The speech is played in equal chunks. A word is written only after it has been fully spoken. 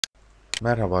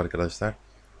Merhaba arkadaşlar.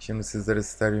 Şimdi sizlere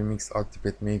stereo mix aktif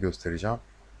etmeyi göstereceğim.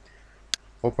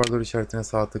 Hoparlör işaretine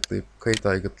sağ tıklayıp kayıt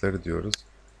aygıtları diyoruz.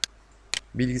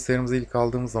 Bilgisayarımıza ilk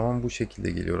aldığımız zaman bu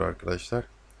şekilde geliyor arkadaşlar.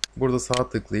 Burada sağ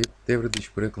tıklayıp devre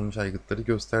dışı bırakılmış aygıtları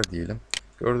göster diyelim.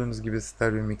 Gördüğünüz gibi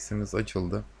stereo miximiz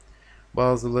açıldı.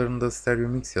 Bazılarında stereo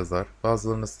mix yazar,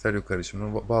 bazılarında stereo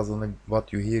karışımı, bazılarında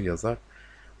what you hear yazar.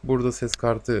 Burada ses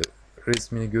kartı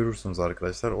resmini görürsünüz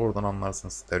arkadaşlar. Oradan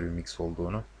anlarsınız stereo mix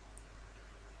olduğunu.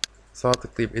 Sağ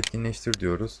tıklayıp etkinleştir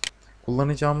diyoruz.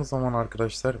 Kullanacağımız zaman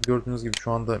arkadaşlar gördüğünüz gibi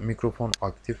şu anda mikrofon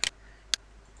aktif.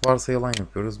 Varsayılan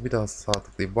yapıyoruz. Bir daha sağ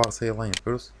tıklayıp varsayılan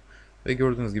yapıyoruz. Ve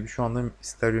gördüğünüz gibi şu anda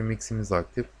stereo miximiz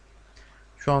aktif.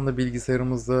 Şu anda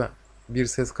bilgisayarımızda bir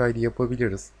ses kaydı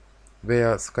yapabiliriz.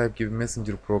 Veya Skype gibi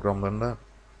Messenger programlarında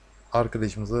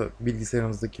arkadaşımıza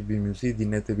bilgisayarımızdaki bir müziği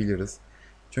dinletebiliriz.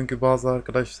 Çünkü bazı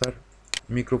arkadaşlar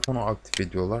mikrofonu aktif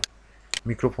ediyorlar.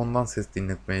 Mikrofondan ses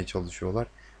dinletmeye çalışıyorlar.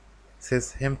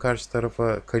 Ses hem karşı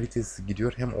tarafa kalitesiz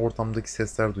gidiyor hem ortamdaki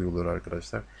sesler duyuluyor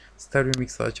arkadaşlar. Stereo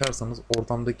mix'i açarsanız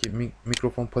ortamdaki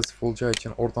mikrofon pasif olacağı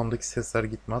için ortamdaki sesler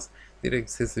gitmez. Direkt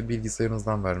sesi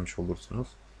bilgisayarınızdan vermiş olursunuz.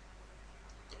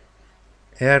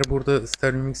 Eğer burada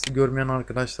stereo mix'i görmeyen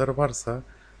arkadaşlar varsa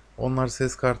onlar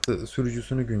ses kartı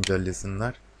sürücüsünü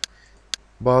güncellesinler.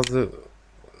 Bazı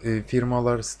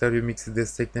firmalar stereo mix'i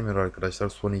desteklemiyor arkadaşlar,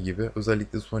 Sony gibi.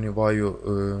 Özellikle Sony VAİO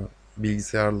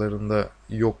bilgisayarlarında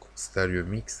yok stereo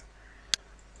mix.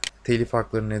 Telif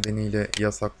hakları nedeniyle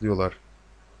yasaklıyorlar.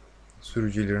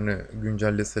 Sürücülerini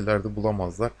güncelleseler de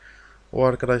bulamazlar. O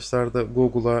arkadaşlar da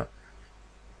Google'a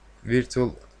Virtual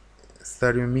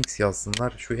Stereo Mix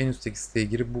yazsınlar. Şu en üstteki siteye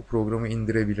girip bu programı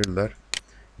indirebilirler.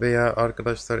 Veya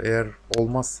arkadaşlar eğer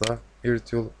olmazsa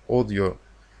Virtual Audio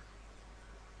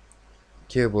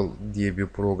Cable diye bir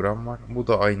program var. Bu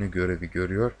da aynı görevi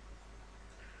görüyor.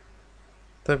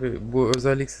 Tabi bu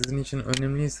özellik sizin için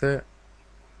önemliyse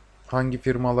hangi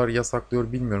firmalar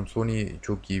yasaklıyor bilmiyorum. Sony'yi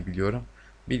çok iyi biliyorum.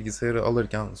 Bilgisayarı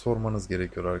alırken sormanız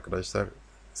gerekiyor arkadaşlar.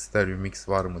 Stereo mix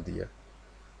var mı diye.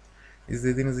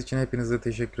 İzlediğiniz için hepinize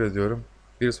teşekkür ediyorum.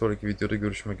 Bir sonraki videoda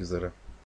görüşmek üzere.